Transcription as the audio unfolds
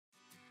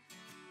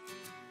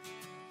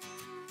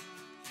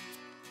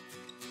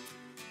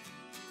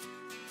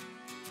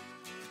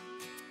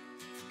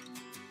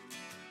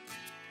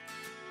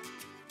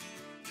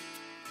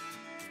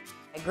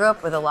Grew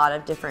up with a lot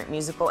of different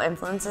musical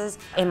influences.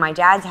 In my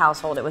dad's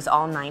household, it was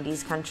all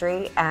 90s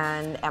country,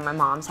 and at my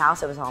mom's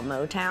house, it was all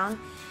Motown.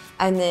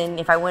 And then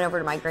if I went over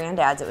to my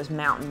granddad's, it was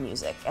mountain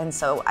music. And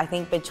so I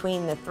think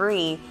between the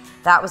three,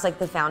 that was like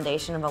the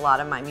foundation of a lot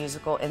of my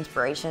musical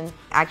inspiration.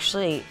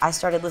 Actually, I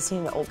started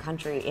listening to old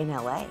country in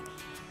LA.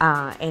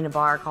 In a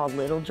bar called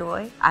Little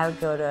Joy. I would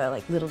go to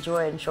like Little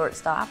Joy and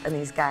Shortstop, and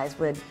these guys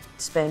would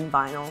spin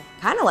vinyl,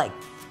 kind of like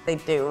they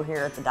do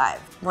here at the Dive.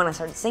 When I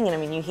started singing, I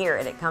mean, you hear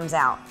it, it comes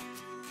out.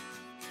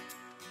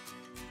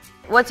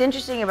 What's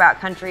interesting about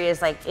country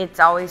is like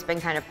it's always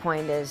been kind of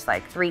coined as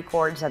like 3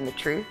 chords and the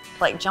truth.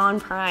 Like John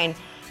Prine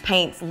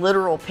paints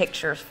literal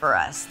pictures for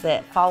us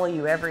that follow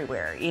you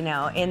everywhere, you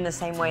know, in the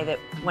same way that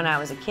when I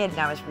was a kid and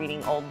I was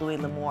reading old Louis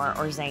L'Amour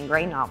or Zane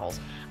Grey novels,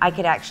 I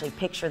could actually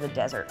picture the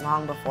desert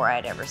long before I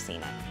had ever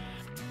seen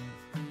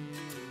it.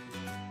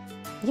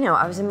 You know,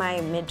 I was in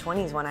my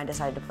mid-20s when I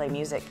decided to play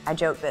music. I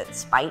joke that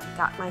spite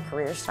got my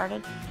career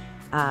started.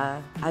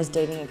 I was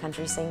dating a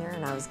country singer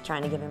and I was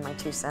trying to give him my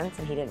 2 cents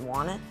and he didn't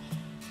want it.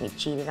 He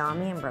cheated on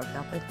me and broke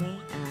up with me,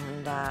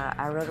 and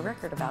I wrote a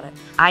record about it.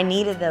 I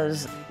needed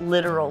those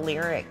literal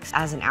lyrics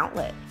as an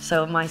outlet,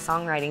 so my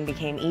songwriting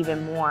became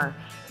even more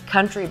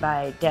country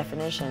by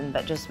definition,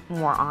 but just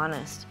more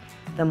honest,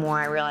 the more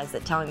I realized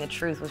that telling the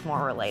truth was more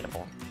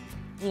relatable.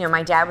 You know,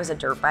 my dad was a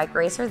dirt bike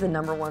racer. The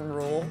 #1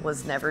 rule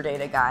was never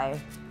date a guy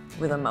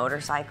with a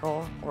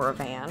motorcycle or a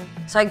van.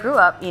 So I grew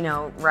up, you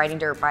know, riding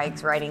dirt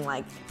bikes, riding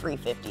like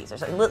 350s or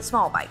something,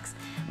 small bikes.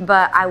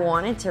 But I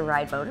wanted to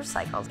ride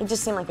motorcycles. It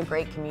just seemed like a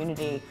great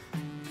community.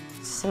 It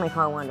just seemed like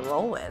who I wanted to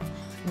roll with.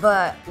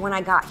 But when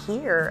I got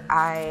here,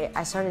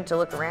 I started to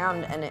look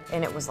around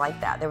and it was like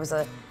that. There was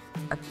a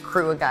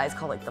crew of guys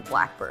called like the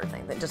Blackbird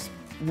thing that just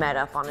met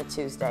up on a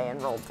Tuesday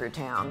and rolled through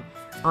town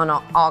on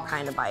all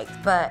kind of bikes.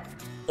 But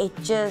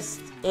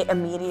it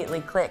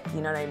immediately clicked,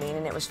 you know what I mean?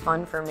 And it was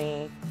fun for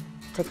me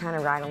to kind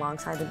of ride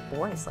alongside the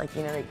boys, like,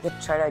 you know, to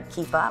try to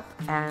keep up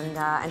and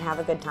have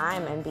a good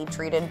time and be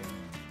treated,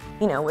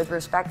 you know, with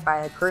respect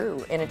by a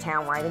crew in a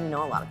town where I didn't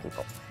know a lot of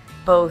people.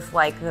 Both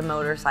like the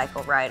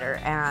motorcycle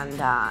rider and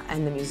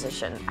the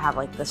musician have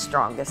like the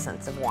strongest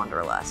sense of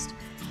wanderlust.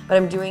 But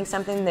I'm doing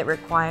something that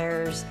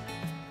requires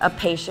a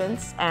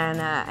patience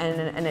and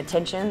an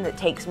attention that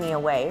takes me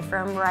away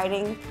from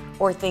writing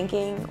or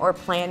thinking or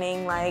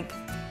planning like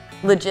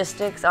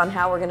logistics on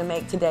how we're gonna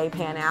make today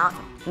pan out.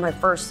 My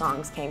first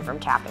songs came from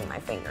tapping my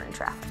finger in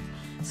traffic.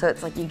 So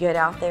it's like you get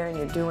out there and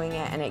you're doing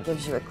it and it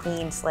gives you a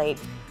clean slate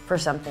for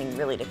something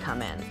really to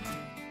come in.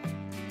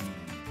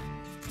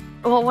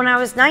 Well, when I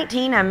was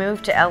 19, I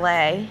moved to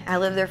LA. I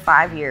lived there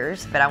 5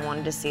 years, but I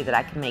wanted to see that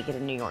I could make it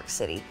in New York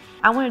City.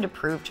 I wanted to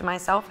prove to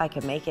myself I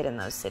could make it in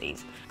those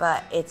cities,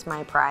 but it's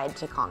my pride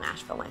to call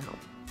Nashville my home.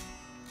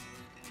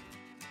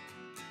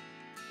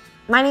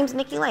 My name's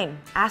Nikki Lane.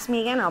 Ask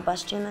me again, I'll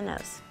bust you in the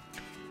nose.